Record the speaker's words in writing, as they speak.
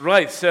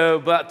Right,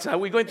 but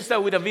we're going to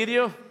start with a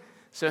video.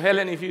 So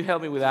Helen, if you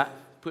help me with that,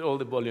 put all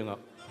the volume up.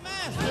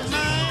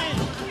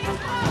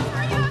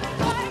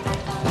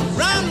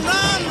 Run,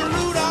 run,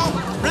 Rudolph.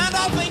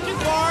 Randolph ain't too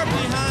far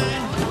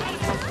behind.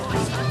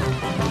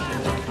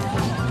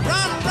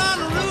 Run, run,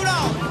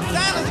 Rudolph.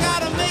 Santa's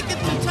gotta make it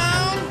to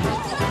town.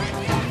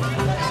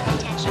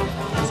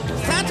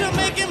 Santa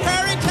make him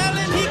hurry, tell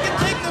him he can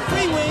take the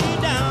freeway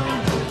down.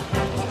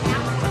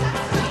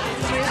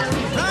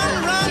 Run,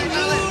 run,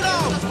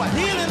 Rudolph.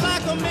 Feeling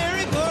like a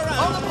merry-go-round.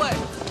 Hold the play.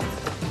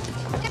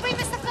 Did we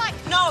miss the flight?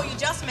 No, you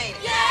just made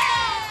it. Yeah!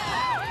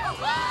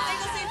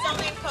 Single seats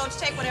only, coach.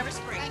 Take whatever's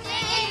free.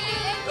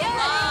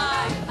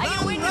 I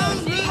can win Run,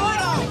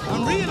 Rudolph.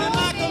 I'm reeling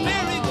like a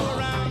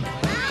merry-go-round.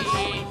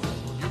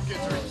 You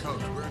kids are in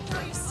coach. We're in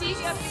coach.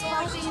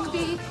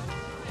 seats.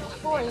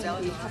 Boring.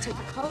 I'll take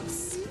the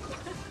coats.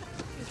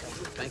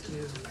 Thank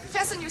you.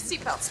 Fasten your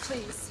seatbelts,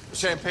 please.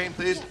 Champagne,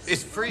 please.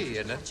 It's free,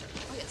 isn't it?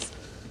 Oh, yes.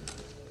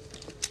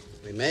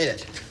 We made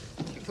it.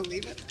 Can you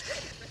believe it?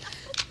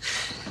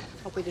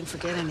 Hope we didn't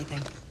forget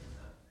anything.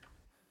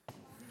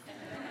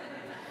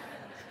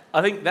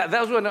 I think that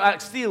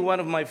was still one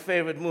of my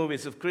favorite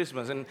movies of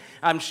Christmas, and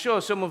I'm sure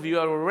some of you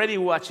are already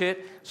watch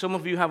it. Some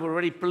of you have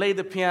already played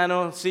the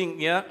piano,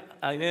 sing,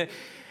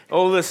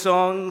 all the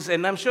songs,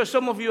 and I'm sure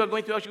some of you are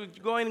going to actually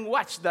go and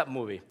watch that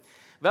movie.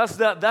 That's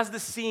the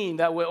scene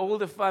that where all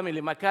the family,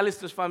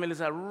 McAllister's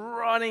families are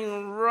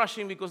running,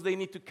 rushing because they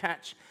need to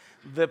catch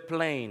the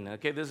plane.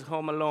 Okay, this is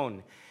Home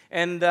Alone,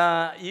 and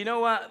you know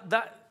what?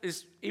 That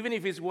is, even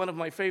if it's one of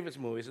my favorite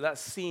movies, that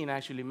scene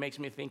actually makes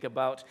me think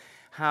about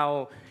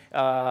how,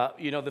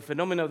 the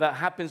phenomenon that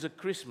happens at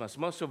Christmas,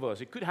 most of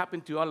us, it could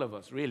happen to all of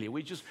us, really.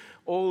 We're just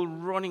all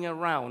running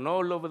around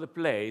all over the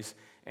place,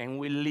 and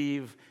we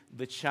leave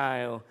the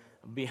child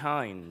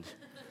behind.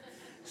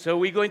 So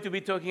we're going to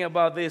be talking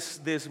about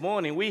this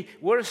morning.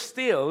 We're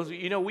still,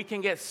 we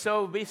can get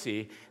so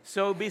busy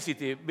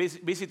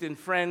visiting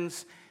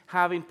friends,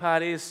 having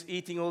parties,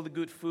 eating all the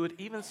good food,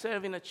 even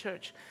serving at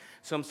church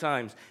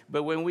sometimes.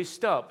 But when we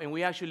stop and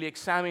we actually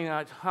examine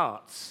our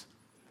hearts,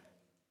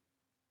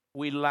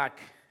 we lack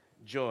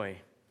joy.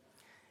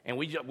 And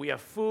we are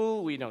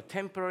full,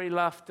 temporary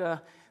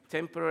laughter,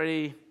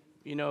 temporary,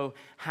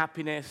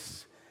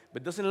 happiness,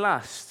 but doesn't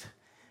last.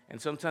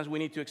 And sometimes we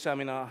need to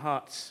examine our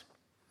hearts.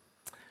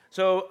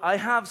 So I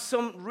have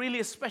some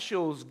really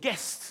special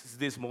guests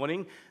this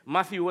morning.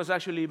 Matthew was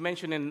actually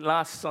mentioning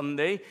last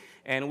Sunday,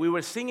 and we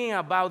were singing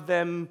about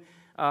them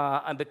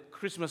at the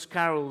Christmas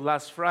Carol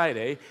last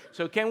Friday.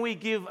 So can we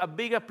give a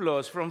big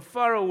applause from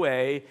far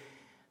away?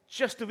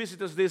 Just to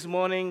visit us this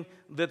morning,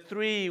 the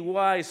three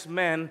wise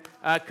men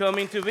are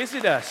coming to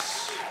visit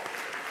us.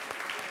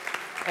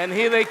 And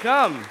here they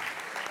come.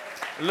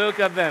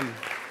 Look at them.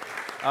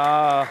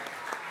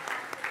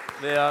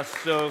 They are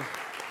so...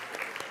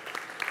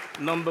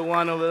 Number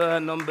one over there,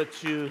 number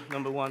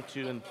one,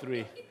 two, and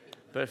three.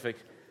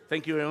 Perfect.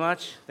 Thank you very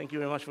much. Thank you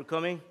very much for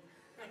coming.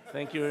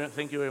 Thank you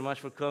very much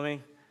for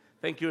coming.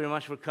 Thank you very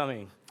much for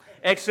coming.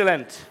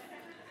 Excellent.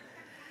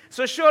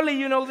 So surely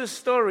you know this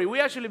story. We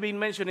actually been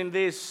mentioning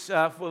this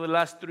for the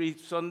last 3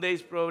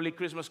 Sundays, probably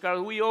Christmas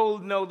Carol. We all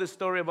know the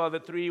story about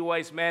the three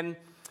wise men.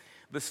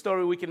 The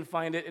story, we can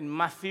find it in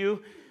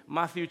Matthew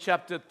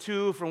chapter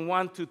 2, from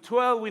 1 to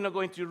 12. We're not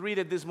going to read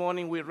it this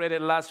morning. We read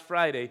it last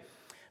Friday.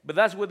 But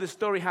that's where the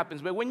story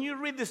happens. But when you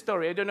read the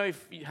story, I don't know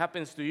if it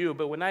happens to you,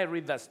 but when I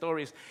read that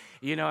story,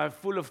 I'm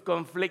full of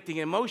conflicting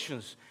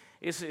emotions.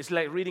 It's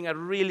like reading a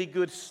really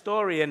good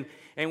story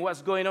and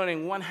what's going on.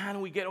 In one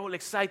hand, we get all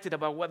excited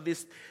about what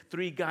these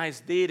three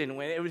guys did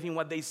and everything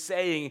what they're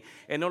saying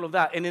and all of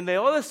that. And in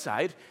the other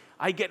side,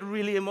 I get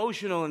really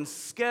emotional and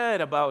scared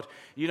about,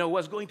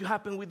 what's going to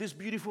happen with this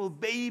beautiful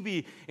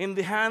baby in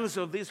the hands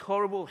of these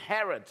horrible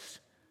Herods.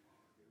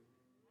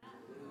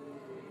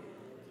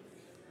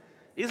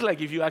 It's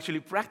like if you actually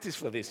practice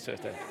for this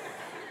sort of.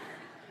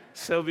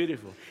 So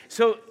beautiful.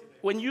 So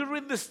when you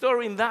read the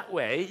story in that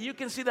way, you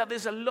can see that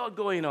there's a lot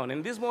going on.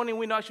 And this morning,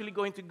 we're not actually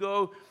going to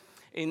go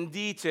in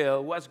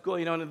detail what's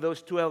going on in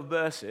those 12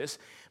 verses,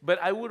 but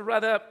I would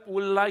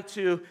like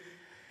to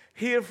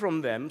hear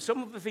from them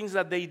some of the things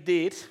that they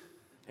did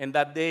and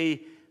that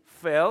they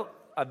felt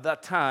at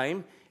that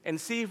time,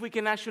 and see if we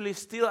can actually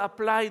still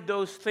apply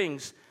those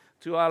things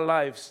to our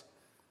lives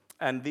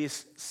and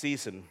this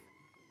season,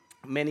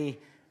 many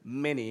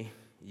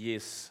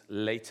years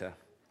later.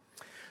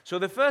 So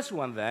the first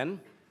one then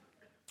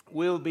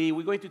we're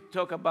going to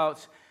talk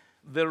about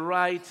the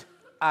right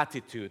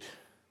attitude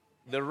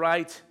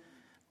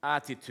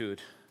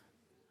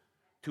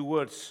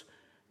towards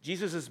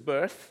Jesus'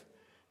 birth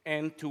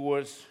and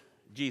towards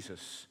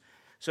Jesus.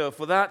 So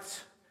for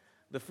that,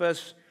 the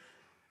first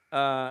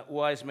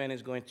wise man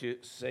is going to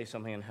say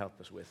something and help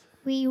us with.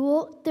 We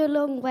walked a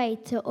long way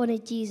to honor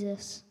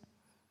Jesus.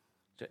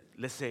 So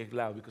let's say it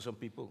loud because some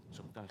people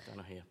sometimes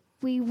cannot hear.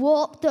 We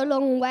walked a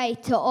long way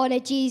to honor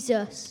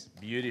Jesus.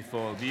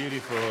 Beautiful.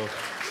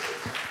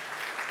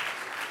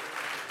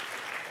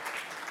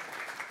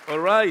 All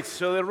right,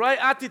 so the right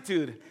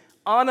attitude,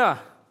 honor.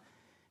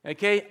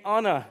 Okay,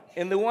 honor.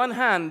 In the one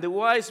hand, the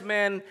wise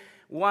men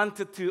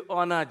wanted to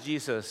honor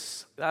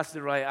Jesus. That's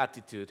the right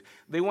attitude.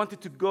 They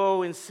wanted to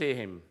go and see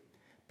him,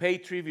 pay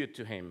tribute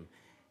to him,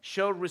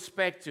 show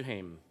respect to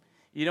him,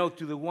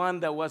 to the one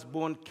that was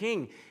born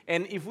king.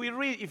 And if you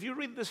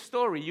read the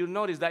story, you'll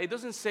notice that it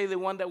doesn't say the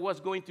one that was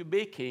going to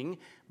be king,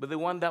 but the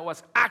one that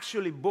was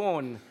actually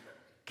born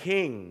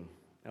king.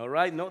 All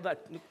right? Not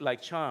that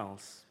like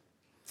Charles.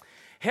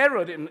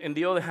 Herod, on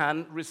the other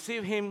hand,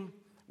 received him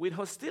with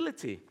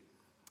hostility.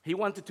 He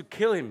wanted to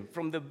kill him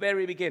from the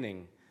very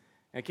beginning.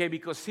 Okay,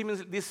 because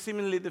this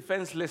seemingly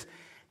defenseless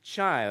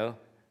child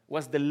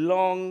was the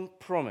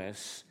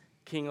long-promised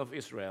king of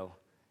Israel.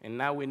 And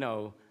now we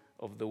know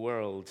of the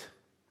world.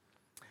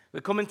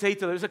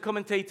 There's a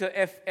commentator,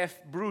 F.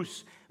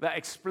 Bruce, that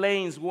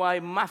explains why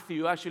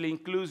Matthew actually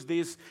includes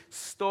this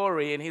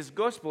story in his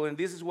gospel, and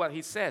this is what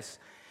he says.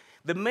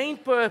 The main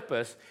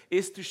purpose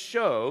is to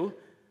show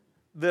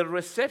the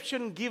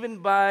reception given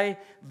by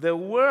the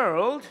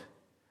world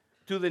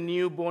to the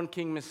newborn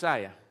King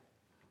Messiah.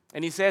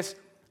 And he says,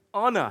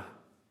 honor,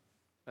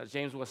 as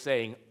James was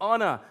saying,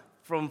 honor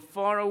from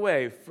far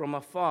away, from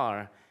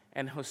afar,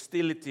 and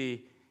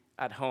hostility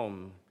at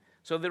home.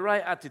 So the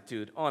right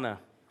attitude, honor.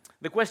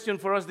 The question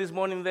for us this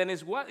morning then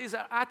is, what is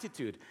our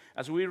attitude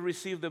as we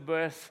receive the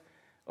birth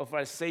of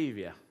our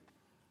Savior?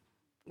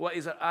 What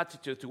is our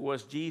attitude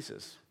towards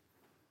Jesus?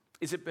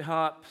 Is it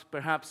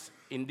perhaps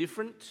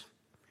indifferent?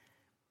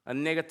 A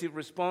negative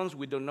response?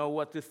 We don't know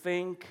what to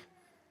think?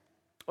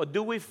 Or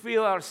do we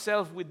fill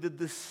ourselves with the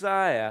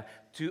desire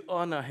to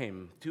honor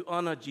him, to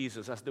honor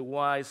Jesus as the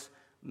wise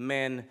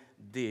men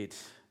did,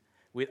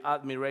 with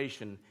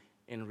admiration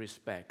and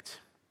respect?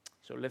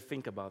 So let's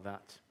think about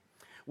that.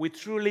 We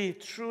truly,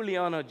 truly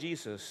honor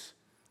Jesus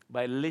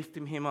by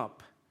lifting him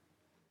up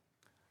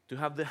to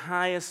have the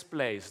highest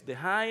place,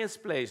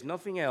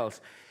 nothing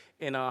else,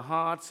 in our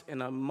hearts,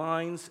 in our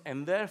minds,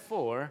 and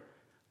therefore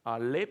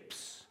our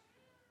lips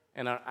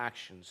and our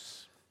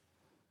actions.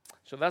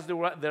 So that's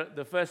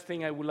the first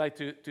thing I would like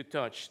to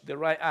touch, the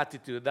right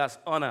attitude, that's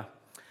honor.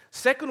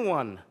 Second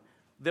one,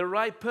 the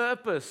right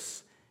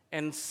purpose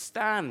and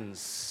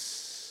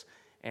stance.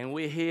 And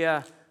we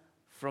hear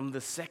from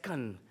the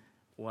second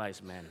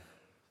wise man.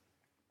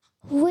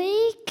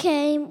 We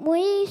came,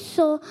 we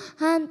saw,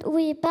 and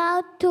we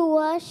bowed to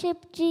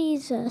worship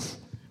Jesus.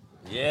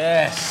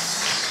 Yes.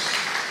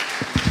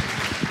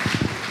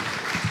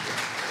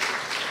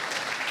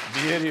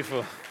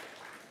 Beautiful.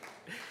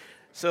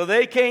 So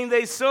they came,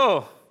 they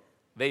saw,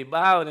 they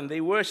bowed, and they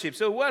worshiped.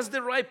 So what's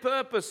the right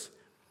purpose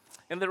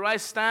and the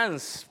right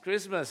stance?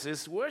 Christmas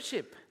is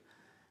worship.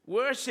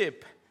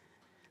 Worship.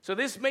 So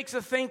this makes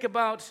us think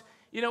about,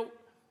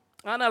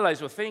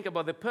 analyze or think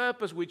about the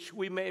purpose which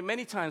we may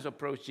many times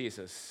approach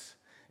Jesus.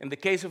 In the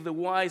case of the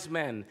wise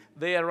men,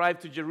 they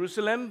arrived to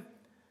Jerusalem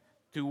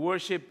to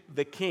worship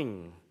the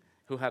king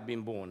who had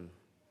been born.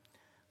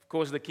 Of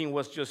course, the king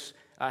was just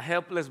a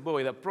helpless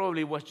boy that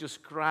probably was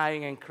just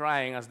crying and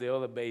crying as the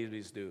other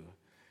babies do.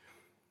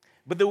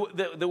 But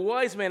the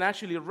wise men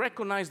actually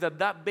recognized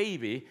that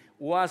baby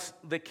was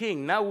the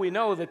king. Now we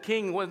know the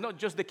king was not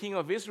just the king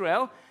of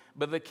Israel,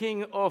 but the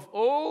king of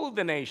all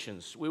the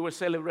nations. We were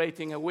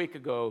celebrating a week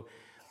ago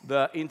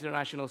the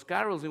international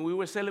carols, and we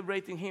were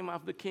celebrating him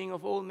as the king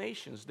of all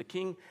nations, the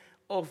king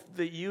of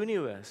the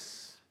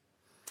universe.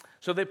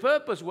 So the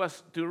purpose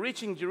was to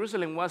reaching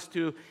Jerusalem was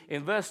to,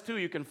 in verse 2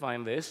 you can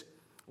find this,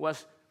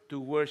 was to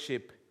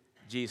worship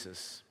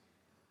Jesus.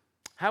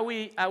 How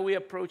are we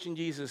approaching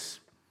Jesus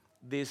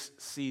this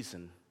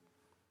season?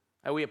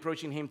 Are we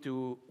approaching him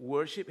to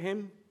worship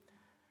him?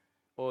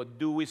 Or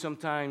do we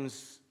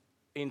sometimes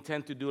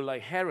intend to do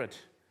like Herod?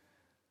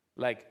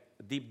 Like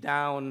deep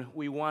down,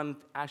 we want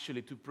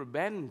actually to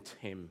prevent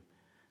him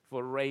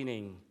from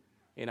reigning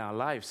in our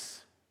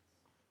lives.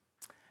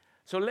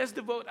 So let's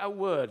devote our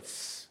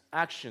words,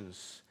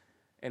 actions,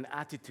 and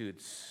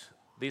attitudes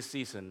this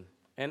season,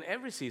 and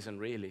every season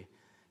really.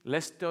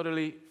 Let's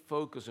totally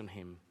focus on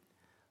him.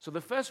 So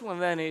the first one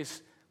then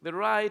is the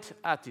right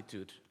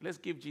attitude. Let's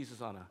give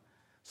Jesus honor.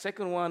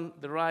 Second one,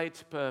 the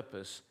right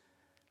purpose.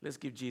 Let's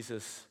give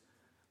Jesus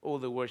all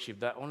the worship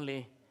that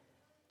only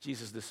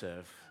Jesus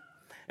deserves.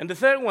 And the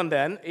third one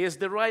then is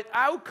the right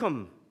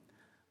outcome.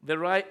 The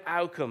right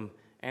outcome.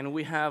 And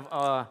we have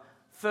our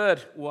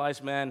third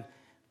wise man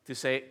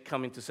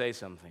coming to say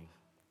something.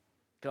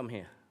 Come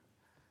here.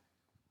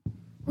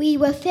 We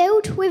were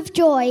filled with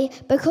joy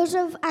because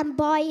of and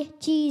by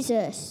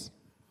Jesus.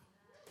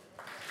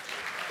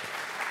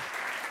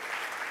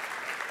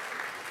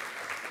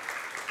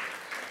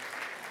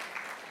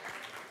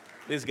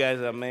 These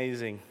guys are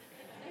amazing.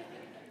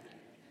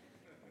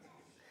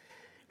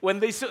 When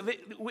they saw,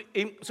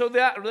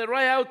 the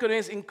right outcome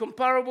is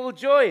incomparable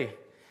joy.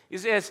 It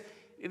says,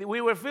 we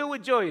were filled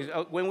with joy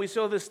when we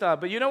saw the star.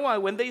 But you know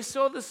what? When they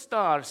saw the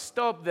star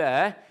stop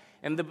there,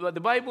 and the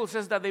Bible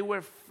says that they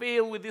were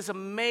filled with this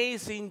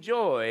amazing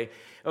joy,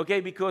 okay,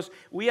 because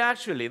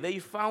they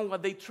found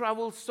what they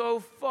traveled so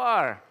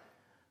far,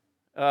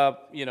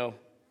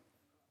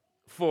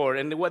 for.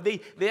 And what they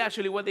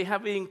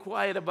have been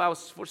inquired about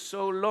for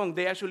so long,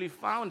 they actually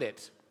found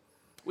it.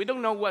 We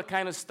don't know what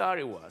kind of star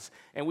it was.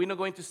 And we're not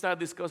going to start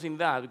discussing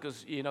that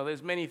because,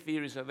 there's many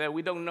theories out there.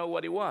 We don't know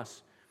what it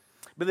was.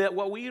 But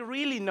what we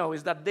really know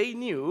is that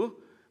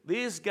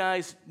these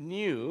guys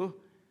knew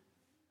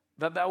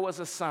that was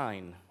a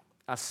sign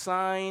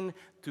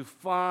to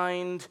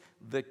find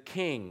the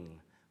king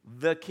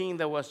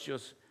that was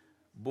just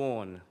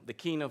born, the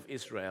king of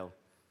Israel.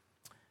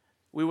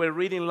 We were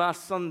reading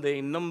last Sunday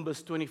in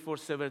Numbers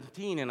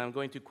 24:17, and I'm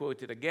going to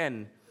quote it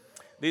again.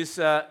 This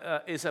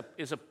is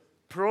a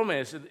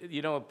promise,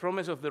 a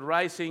promise of the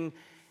rising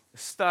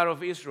star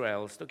of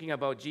Israel. It's talking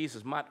about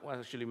Jesus. Matt was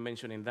actually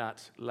mentioning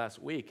that last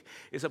week.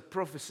 It's a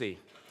prophecy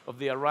of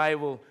the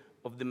arrival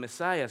of the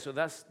Messiah. So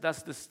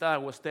that's the star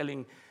was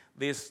telling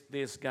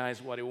these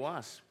guys what it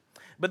was.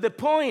 But the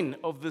point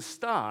of the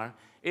star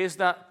is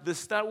that the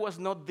star was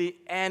not the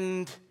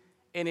end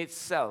in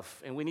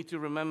itself, and we need to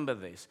remember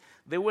this.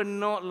 They were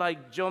not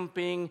like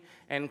jumping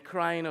and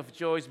crying of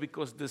joy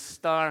because the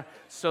star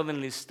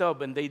suddenly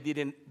stopped and they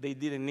didn't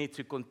need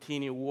to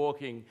continue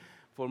walking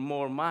for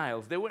more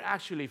miles. They were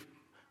actually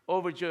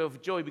overjoyed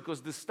of joy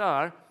because the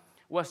star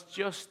was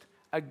just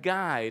a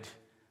guide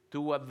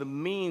to what the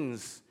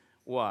means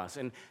was.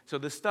 And so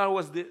the star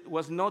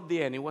was not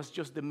the end, it was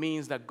just the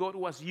means that God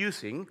was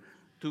using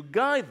to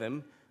guide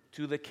them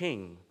to the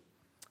king.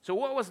 So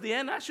what was the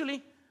end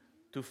actually?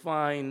 To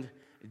find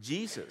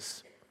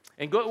Jesus.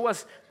 And God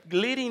was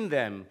leading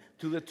them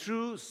to the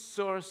true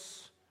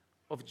source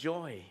of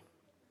joy.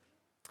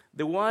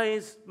 The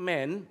wise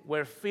men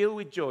were filled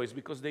with joy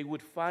because they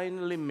would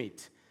finally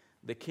meet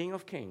the King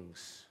of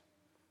Kings,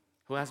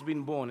 who has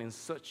been born in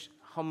such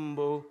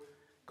humble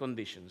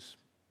conditions.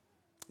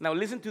 Now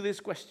listen to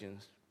these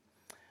questions.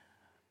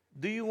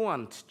 Do you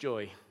want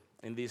joy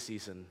in this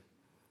season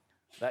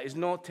that is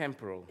not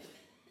temporal?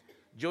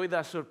 Joy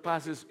that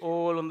surpasses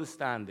all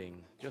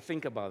understanding. Just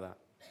think about that.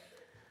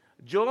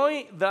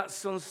 Joy that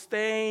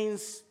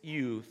sustains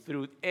you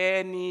through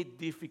any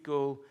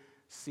difficult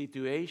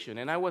situation.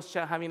 And I was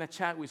having a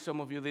chat with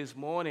some of you this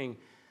morning,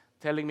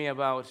 telling me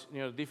about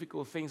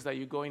difficult things that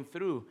you're going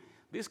through.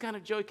 This kind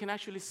of joy can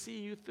actually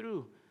see you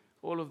through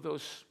all of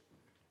those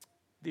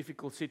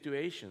difficult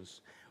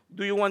situations.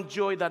 Do you want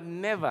joy that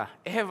never,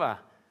 ever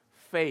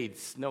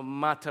fades, no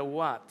matter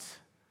what?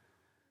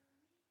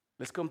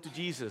 Let's come to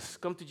Jesus.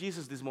 Come to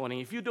Jesus this morning.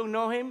 If you don't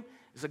know him,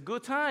 it's a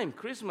good time.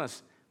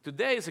 Christmas.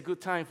 Today is a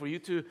good time for you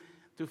to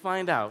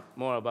find out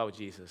more about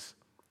Jesus.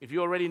 If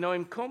you already know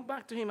him, come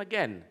back to him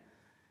again,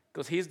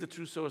 because he's the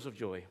true source of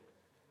joy.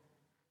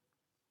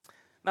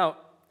 Now,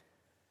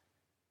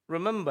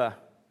 remember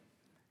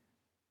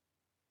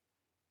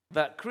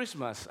that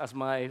Christmas, as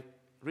my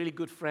really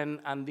good friend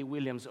Andy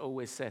Williams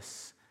always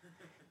says,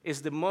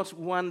 is the most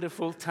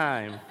wonderful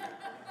time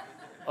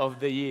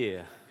of the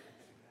year.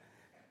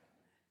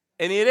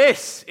 And it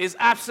is. It's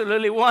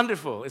absolutely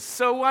wonderful. It's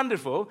so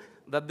wonderful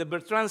that the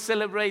Bertrand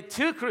celebrate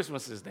 2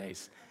 Christmas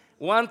days.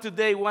 One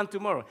today, one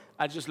tomorrow.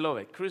 I just love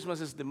it.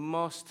 Christmas is the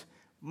most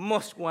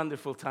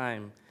wonderful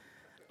time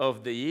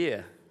of the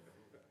year.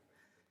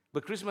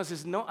 But Christmas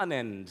is not an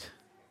end.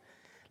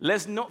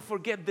 Let's not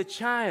forget the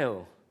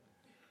child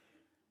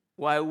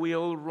while we're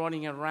all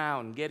running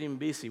around, getting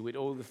busy with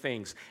all the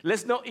things.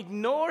 Let's not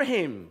ignore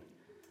him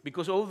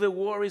because all the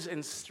worries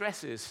and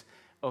stresses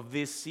of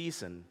this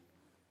season.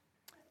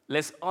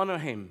 Let's honor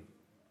him.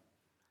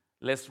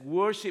 Let's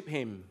worship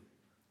him.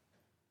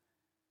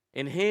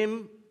 In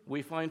him,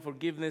 we find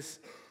forgiveness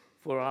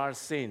for our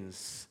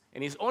sins.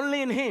 And it's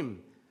only in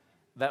him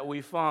that we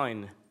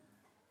find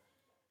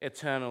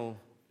eternal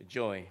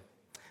joy.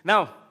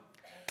 Now,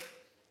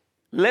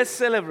 let's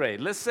celebrate.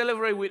 Let's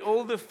celebrate with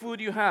all the food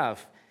you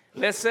have.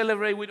 Let's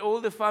celebrate with all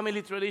the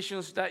family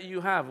traditions that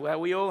you have, that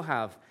we all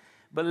have.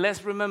 But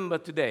let's remember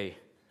today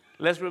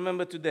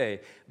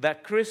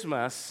that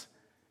Christmas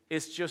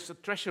is just a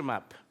treasure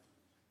map.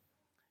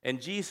 And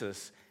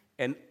Jesus,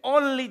 and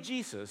only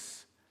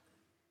Jesus,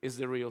 is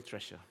the real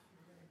treasure.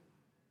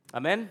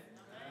 Amen? Amen?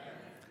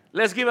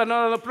 Let's give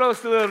another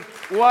applause to the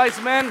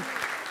wise men.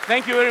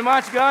 Thank you very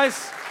much,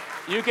 guys.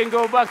 You can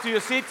go back to your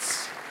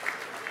seats.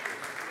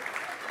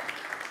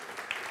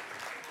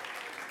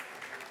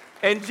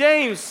 And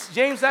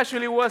James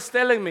actually was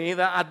telling me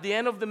that at the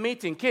end of the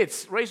meeting,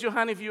 kids, raise your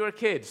hand if you are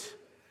kids.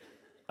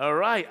 All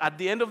right, at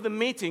the end of the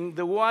meeting,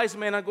 the wise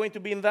men are going to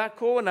be in that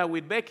corner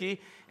with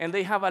Becky, and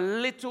they have a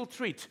little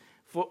treat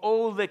for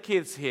all the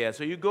kids here.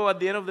 So you go at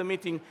the end of the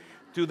meeting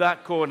to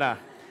that corner.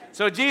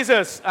 So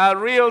Jesus, our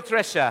real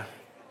treasure.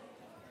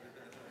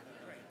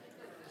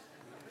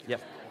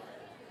 Yep.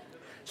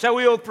 Shall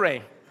we all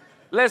pray?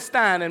 Let's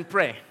stand and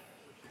pray.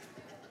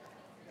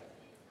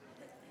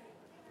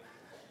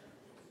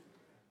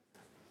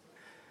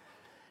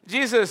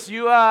 Jesus,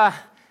 you are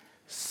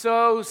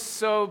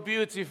so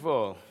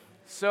beautiful.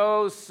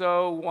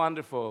 So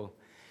wonderful.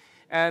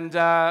 And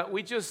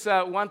we just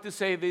want to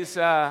say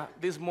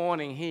this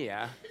morning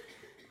here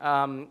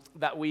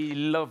that we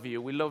love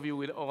you. We love you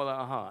with all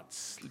our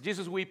hearts.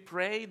 Jesus, we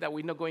pray that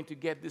we're not going to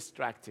get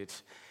distracted.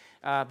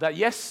 that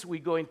yes, we're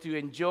going to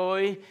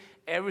enjoy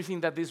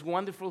everything that this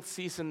wonderful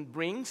season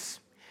brings.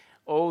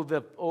 All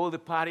the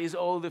parties,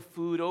 all the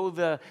food, all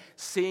the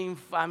same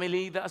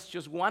family. That's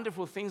just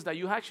wonderful things that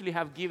you actually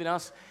have given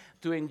us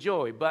to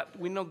enjoy. But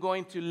we're not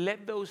going to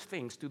let those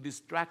things to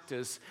distract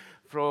us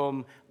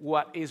from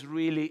what is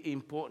really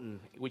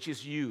important, which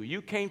is you.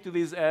 You came to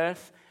this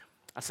earth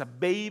as a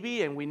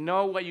baby, and we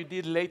know what you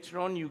did later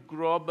on. You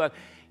grew up, but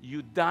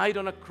you died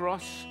on a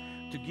cross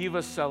to give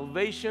us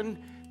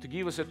salvation, to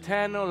give us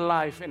eternal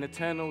life and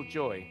eternal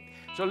joy.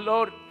 So,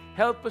 Lord,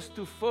 help us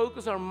to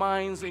focus our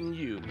minds in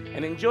you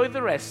and enjoy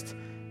the rest,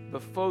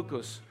 but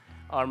focus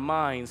our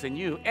minds in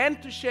you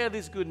and to share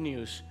this good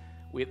news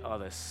with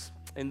others.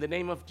 In the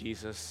name of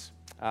Jesus,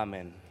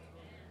 amen.